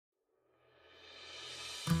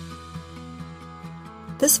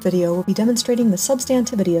This video will be demonstrating the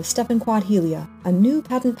substantivity of STEPANQUAT Helia, a new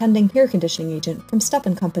patent-pending hair conditioning agent from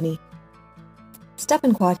Stepan Company.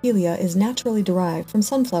 STEPANQUAT Helia is naturally derived from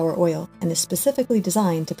sunflower oil and is specifically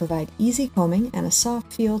designed to provide easy combing and a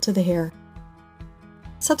soft feel to the hair.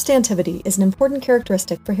 Substantivity is an important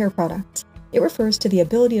characteristic for hair products. It refers to the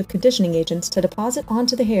ability of conditioning agents to deposit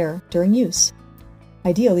onto the hair during use.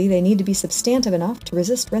 Ideally, they need to be substantive enough to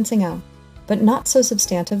resist rinsing out, but not so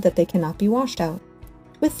substantive that they cannot be washed out.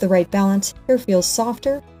 With the right balance, hair feels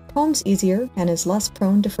softer, combs easier, and is less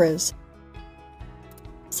prone to frizz.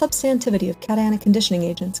 Substantivity of cationic conditioning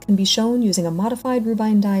agents can be shown using a modified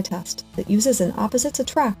Rubine dye test that uses an opposites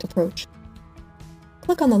attract approach.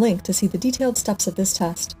 Click on the link to see the detailed steps of this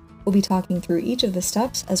test. We'll be talking through each of the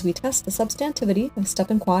steps as we test the substantivity of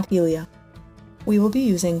STEPANQUAT Helia. We will be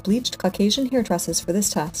using bleached Caucasian hair tresses for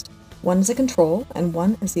this test, one as a control and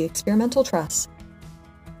one as the experimental tress.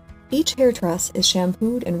 Each hair truss is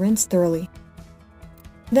shampooed and rinsed thoroughly.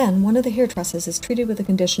 Then, one of the hair trusses is treated with a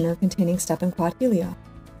conditioner containing STEPANQUAT Helia.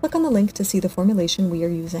 Click on the link to see the formulation we are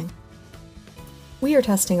using. We are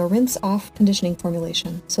testing a rinse-off conditioning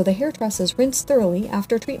formulation, so the hair truss is rinsed thoroughly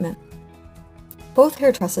after treatment. Both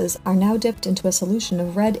hair trusses are now dipped into a solution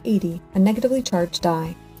of red 80, a negatively charged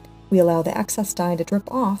dye. We allow the excess dye to drip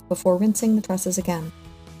off before rinsing the trusses again.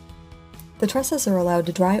 The trusses are allowed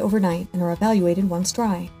to dry overnight and are evaluated once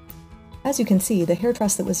dry. As you can see, the hair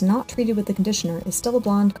truss that was not treated with the conditioner is still a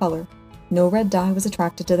blonde color. No red dye was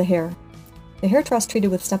attracted to the hair. The hair truss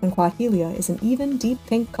treated with STEPANQUAT Helia is an even, deep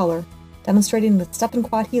pink color, demonstrating that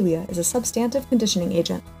STEPANQUAT Helia is a substantive conditioning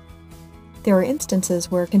agent. There are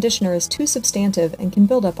instances where a conditioner is too substantive and can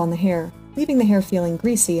build up on the hair, leaving the hair feeling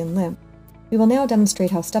greasy and limp. We will now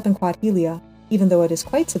demonstrate how STEPANQUAT Helia, even though it is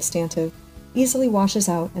quite substantive, easily washes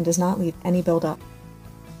out and does not leave any buildup.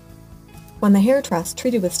 When the hair truss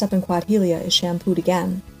treated with STEPANQUAT Helia is shampooed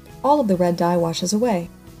again, all of the red dye washes away.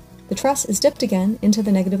 The truss is dipped again into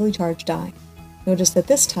the negatively charged dye. Notice that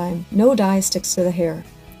this time, no dye sticks to the hair.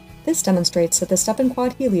 This demonstrates that the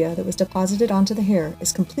STEPANQUAT Helia that was deposited onto the hair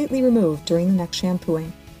is completely removed during the next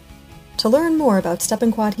shampooing. To learn more about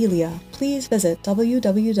STEPANQUAT Helia, please visit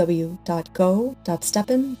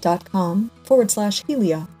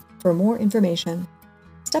www.go.stepan.com/Helia for more information.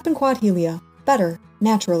 STEPANQUAT Helia, better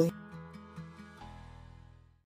naturally.